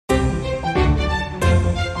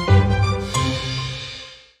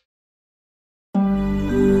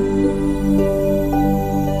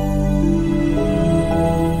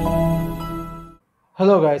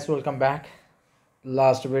Hello guys, welcome back.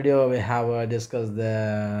 Last video we have discussed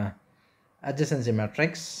the adjacency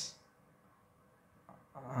matrix,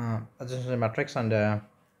 and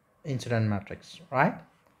incident matrix, right?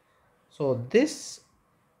 So this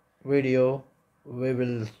video we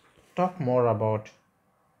will talk more about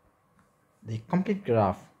the complete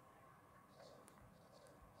graph.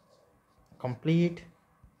 Complete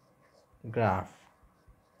graph.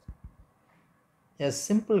 A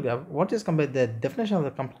simple graph. What is complete? The definition of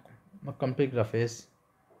the complete graph is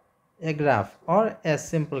a graph or a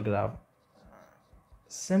simple graph.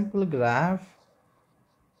 Simple graph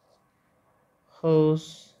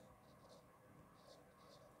whose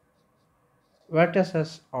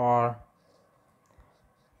vertices are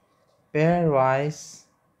pairwise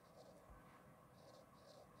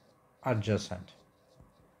adjacent.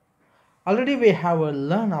 Already we have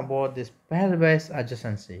learned about this pairwise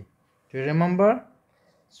adjacency. Do you remember?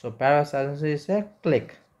 So pairwise adjacency is a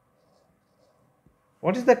clique.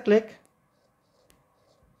 What is the clique?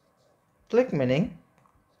 Clique meaning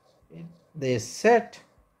the set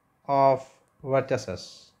of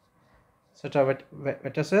vertices. Set of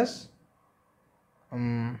vertices.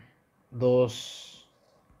 Those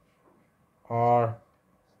are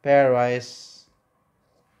pairwise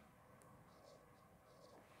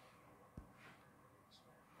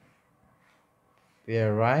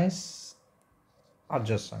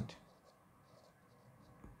adjacent.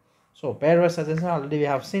 So pairwise adjacent already we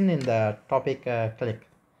have seen in the topic clique.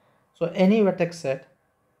 So any vertex set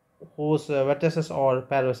whose vertices are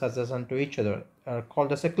pairwise adjacent to each other are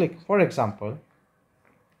called as a clique. For example,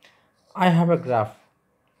 I have a graph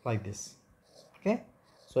like this. Okay,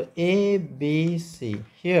 so A, B, C.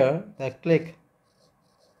 Here the clique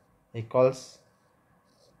equals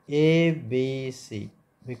A, B, C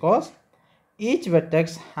because each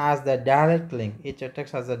vertex has the direct link. Each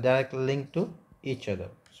vertex has a direct link to each other.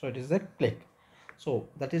 So it is a clique. So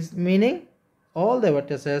that is meaning all the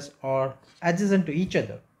vertices are adjacent to each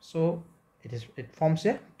other. So it forms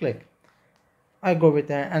a clique. I go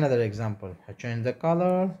with another example. I change the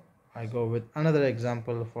color. I go with another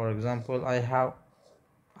example. For example, I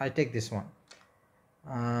take this one.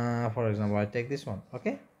 For example, I take this one.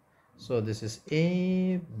 Okay. So this is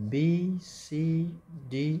A, B, C,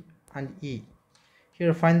 D, and E.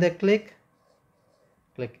 Here find the clique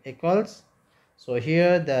equals. So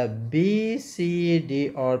here the B, C,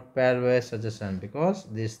 D are pairwise adjacent because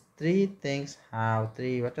these three things have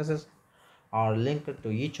three vertices are linked to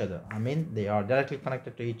each other. I mean they are directly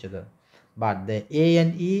connected to each other. But the A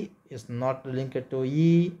and E is not linked to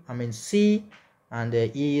C, and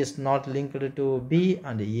the E is not linked to B,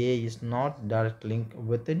 and the A is not direct link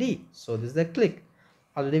with the D. So this is the clique.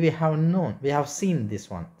 Already we have seen this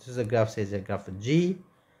one. This is a graph, says a graph G.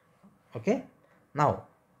 Okay, now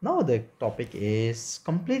the topic is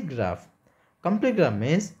complete graph. Complete graph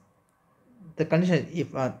means the condition.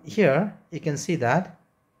 If here you can see that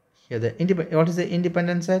here the what is the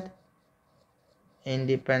independent set?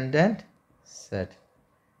 Independent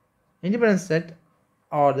set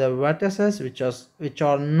are the vertices which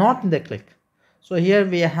are not in the clique. So here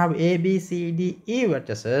we have A, B, C, D, E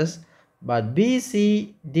vertices, but B,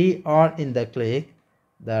 C, D are in the clique.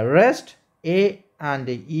 The rest A and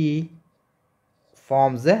E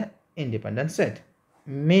forms the independent set,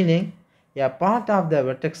 meaning a part of the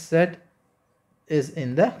vertex set is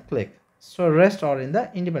in the clique. So rest are in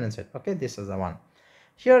the independent set. Okay, this is the one.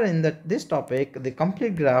 Here in this topic, the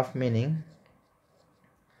complete graph meaning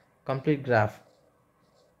complete graph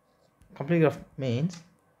means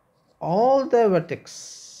all the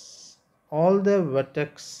vertices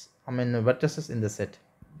in the set,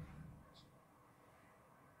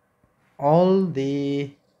 all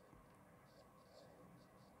the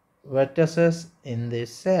vertices in the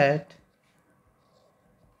set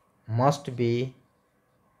must be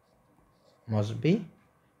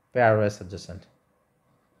pairwise adjacent.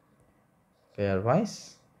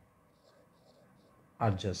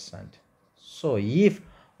 So if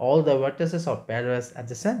all the vertices are pairwise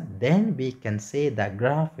adjacent, then we can say the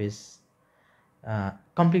graph is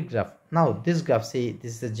complete graph. Now this graph, see,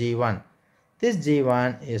 this is the G1. This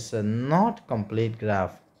G1 is not complete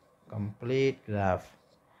graph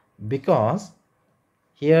because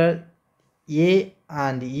here A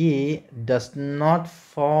and E does not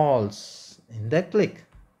falls in the clique,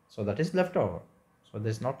 so that is left over. So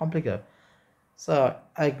this is not complete graph. So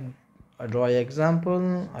I draw an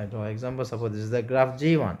example. Suppose this is the graph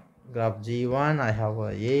G1. I have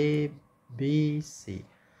A, B, C.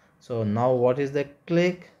 So now what is the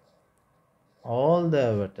clique? All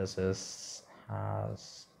the vertices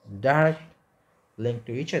has direct link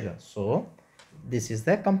to each other. So this is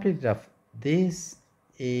the complete graph. This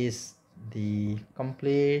is the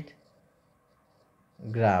complete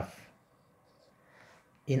graph.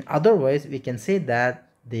 In other words, we can say that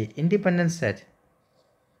the independent set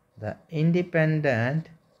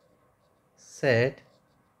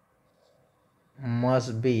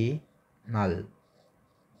must be null.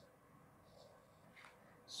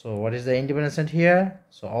 So what is the independent set here?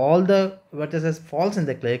 So all the vertices falls in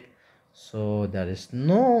the clique, so there is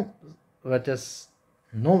no vertex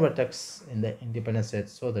in the independent set.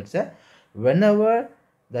 So that's a whenever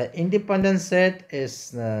the independent set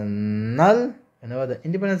is null,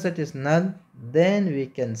 then we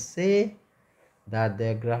can say that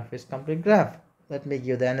their graph is complete graph. Let me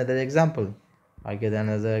give another example. I'll give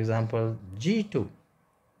another example, G2.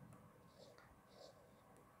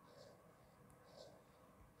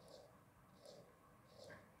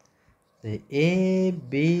 The A,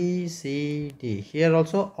 B, C, D. Here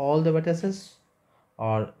also all the vertices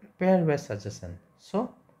are pairwise adjacent.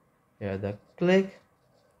 So here the clique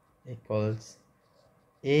equals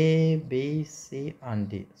A, B, C, and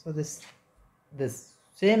D. So this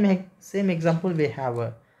same example we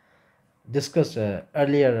have discussed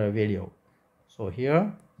earlier video. So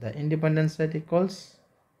here the independent set equals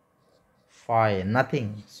 5,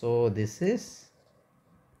 nothing. So this is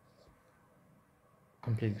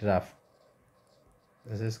complete graph.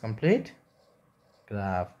 This is complete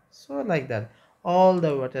graph. So like that, all the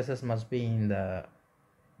vertices must be in the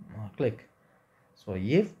clique. So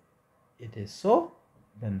if it is so,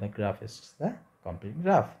 then the graph is the complete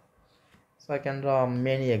graph. So I can draw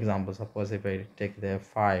many examples. Suppose if I take the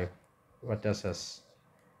 5 vertices,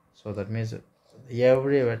 so that means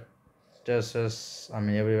every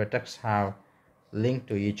vertex have link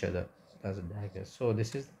to each other. That's a diagram. So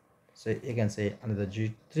this is, so you can say another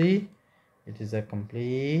G3, it is a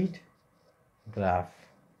complete graph.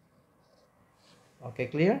 Okay,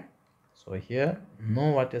 clear? So here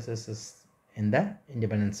no vertices is in the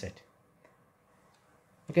independent set.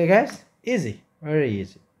 Okay guys, easy, very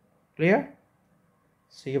easy. Clear?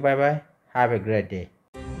 See you, bye bye, have a great day.